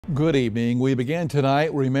Good evening. We began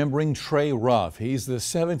tonight remembering Tre Ruff. He's the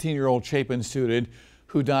 17-year-old Chapin student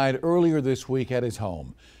who died earlier this week at his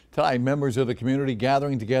home. Tonight, members of the community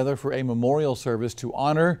gathering together for a memorial service to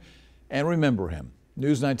honor and remember him.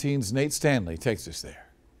 News 19's Nate Stanley takes us there.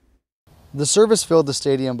 The service filled the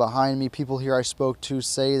stadium behind me. People here I spoke to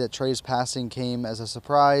say that Tre's passing came as a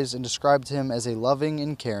surprise and described him as a loving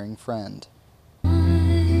and caring friend.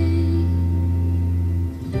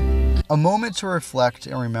 A moment to reflect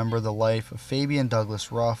and remember the life of Fabian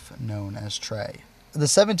Douglas Ruff, known as Tre. The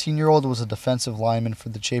 17-year-old was a defensive lineman for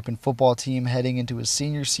the Chapin football team heading into his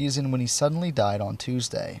senior season when he suddenly died on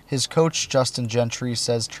Tuesday. His coach, Justin Gentry,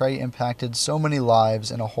 says Tre impacted so many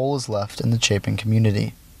lives and a hole is left in the Chapin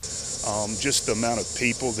community. Just the amount of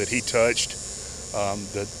people that he touched,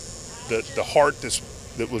 the heart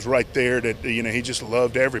that was right there, that he just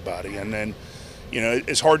loved everybody. And then,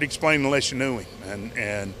 it's hard to explain unless you knew him.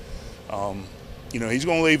 And he's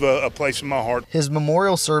going to leave a place in my heart. His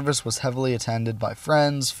memorial service was heavily attended by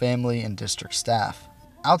friends, family, and district staff.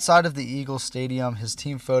 Outside of the Eagles Stadium, his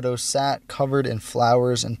team photo sat covered in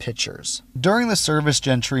flowers and pictures. During the service,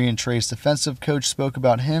 Gentry and Tre's defensive coach spoke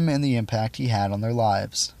about him and the impact he had on their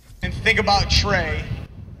lives. And think about Tre,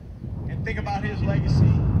 and think about his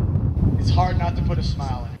legacy. It's hard not to put a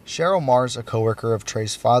smile in it. Cheryl Mars, a coworker of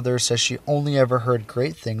Tre's father, says she only ever heard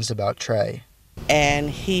great things about Tre.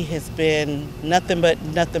 And he has been nothing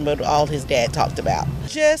but all his dad talked about.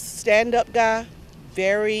 Just stand-up guy,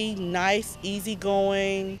 very nice,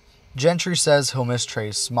 easygoing. Gentry says he'll miss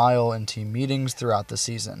Tre's smile in team meetings throughout the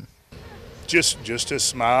season. Just his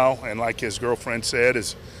smile, and like his girlfriend said,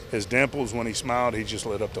 his dimples, when he smiled, he just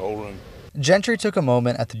lit up the whole room. Gentry took a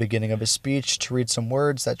moment at the beginning of his speech to read some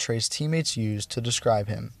words that Tre's teammates used to describe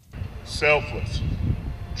him. Selfless,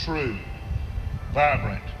 true,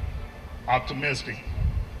 vibrant, optimistic,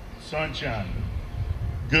 sunshine,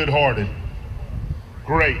 good-hearted,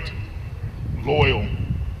 great, loyal,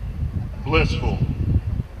 blissful,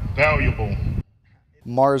 valuable.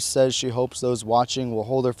 Mars says she hopes those watching will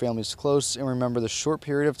hold their families close and remember the short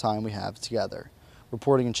period of time we have together.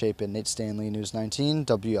 Reporting in Chapin, Nate Stanley, News 19,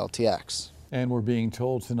 WLTX. And we're being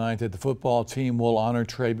told tonight that the football team will honor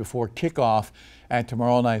Tre before kickoff at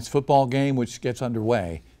tomorrow night's football game, which gets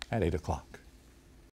underway at 8 o'clock.